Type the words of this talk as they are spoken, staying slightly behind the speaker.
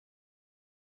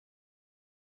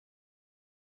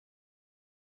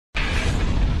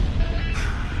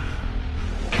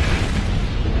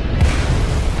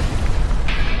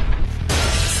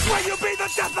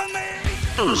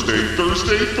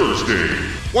Thursday.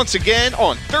 Once again,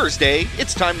 on Thursday,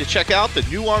 it's time to check out the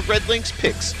new on RedLynx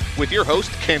Picks with your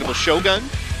host, Cannibal Shogun.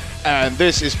 And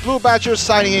this is BlueBadger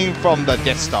signing in from the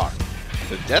Death Star.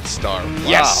 The Death Star? Wow.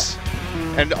 Yes.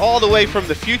 And all the way from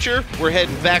the future, we're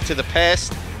heading back to the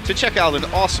past to check out an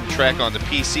awesome track on the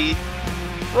PC,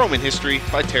 Roman History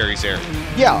by Terry Zeri.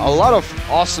 Yeah, a lot of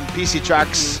awesome PC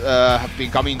tracks have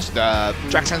been coming to the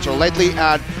Track Central lately,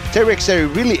 and Terry Zeri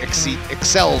really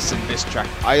excels in this track.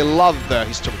 I love the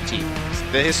historic theme.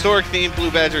 The historic theme,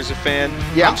 BlueBadger's a fan.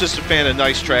 Yeah. I'm just a fan of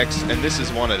nice tracks, and this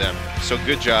is one of them. So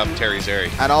good job, Terry Zeri.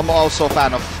 And I'm also a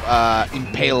fan of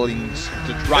impaling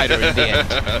the rider in the end.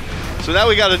 So now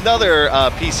we got another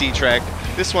PC track.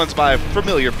 This one's by a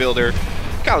familiar builder,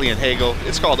 Kallian Hagel.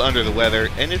 It's called Under the Weather,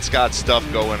 and it's got stuff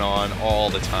going on all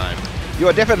the time. You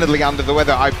are definitely under the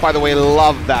weather. I, by the way,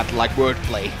 love that like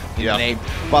wordplay in the name.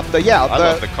 But yeah, I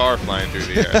love the car flying through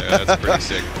the air. That's pretty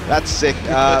sick. That's sick.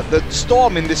 The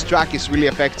storm in this track is really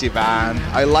effective, and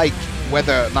I like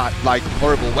weather, not like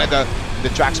horrible weather in the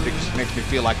tracks, because it makes me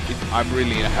feel like I'm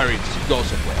really in a hurry to go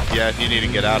somewhere. Yeah, you need to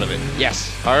get out of it.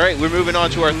 Yes. All right, we're moving on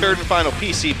to our third and final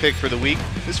PC pick for the week.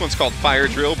 This one's called Fire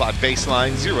Drill by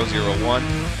Baseline 001,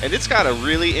 and it's got a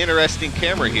really interesting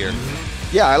camera here.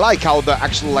 Yeah, I like how the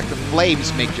the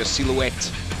flames make your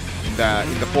silhouette in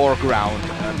the foreground,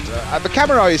 and the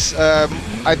camera is,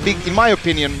 I think, in my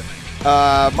opinion,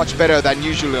 much better than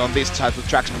usually on these types of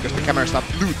tracks, because the camera is not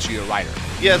glued to your rider.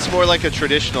 Yeah, it's more like a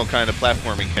traditional kind of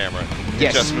platforming camera.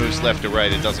 Yes. It just moves left to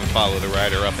right. It doesn't follow the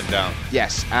rider up and down.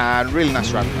 Yes, and really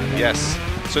nice rider. Yes.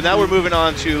 So now we're moving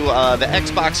on to the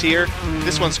Xbox here.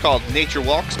 This one's called Nature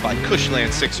Walks by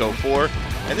Cushland 604,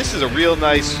 and this is a real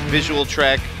nice visual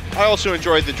track. I also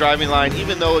enjoyed the driving line,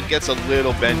 even though it gets a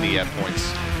little bendy at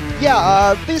points.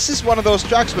 Yeah, this is one of those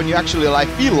tracks when you actually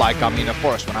feel like I'm in a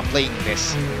forest when I'm playing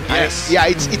this. Yes. Yeah,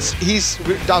 he's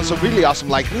done some really awesome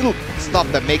little stuff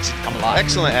that makes it come alive.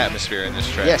 Excellent atmosphere in this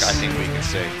track, Yes. I think we can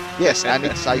say. Yes, and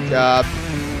it's like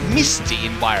misty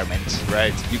environment,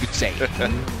 right? You could say.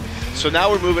 So now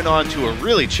we're moving on to a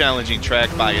really challenging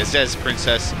track by Azez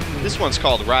Princess. This one's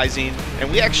called Rising, and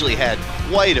we actually had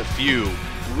quite a few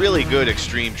really good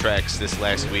extreme tracks this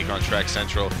last week on Track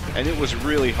Central, and it was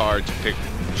really hard to pick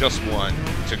just one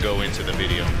to go into the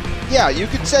video. Yeah, you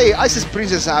could say Azez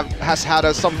Princess has had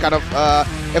some kind of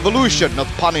evolution,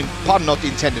 pun not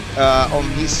intended, on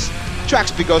his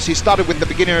tracks, because he started with the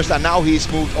beginners and now he's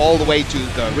moved all the way to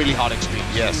the really hard extremes.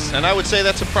 Yes, and I would say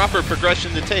that's a proper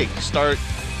progression to take.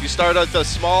 You start at the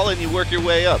small and you work your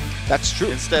way up. That's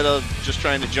true. Instead of just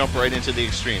trying to jump right into the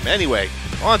extreme. Anyway,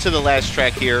 on to the last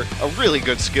track here. A really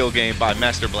good skill game by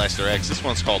Master Blaster X. This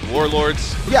one's called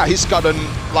Warlords. Yeah, he's got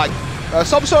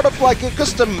some sort of a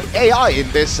custom AI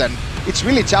in this, and it's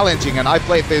really challenging. And I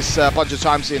played this a bunch of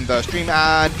times in the stream,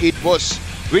 and it was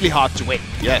really hard to win.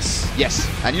 Yes. Yes,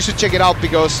 and you should check it out,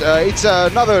 because it's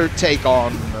another take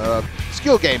on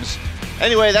skill games.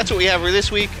 Anyway, that's what we have for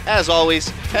this week. As always,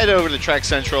 head over to Track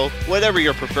Central. Whatever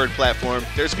your preferred platform,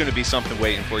 there's going to be something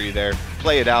waiting for you there.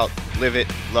 Play it out, live it,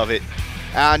 love it.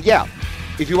 And yeah,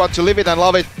 if you want to live it and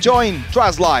love it, join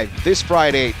Trials Live this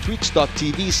Friday,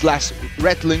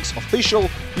 twitch.tv/RedLynx official.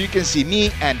 You can see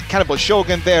me and Cannibal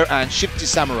Shogun there, and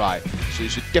ShiftySamurai. So you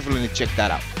should definitely check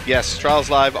that out. Yes, Trials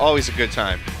Live, always a good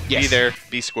time. Yes. Be there,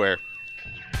 be square.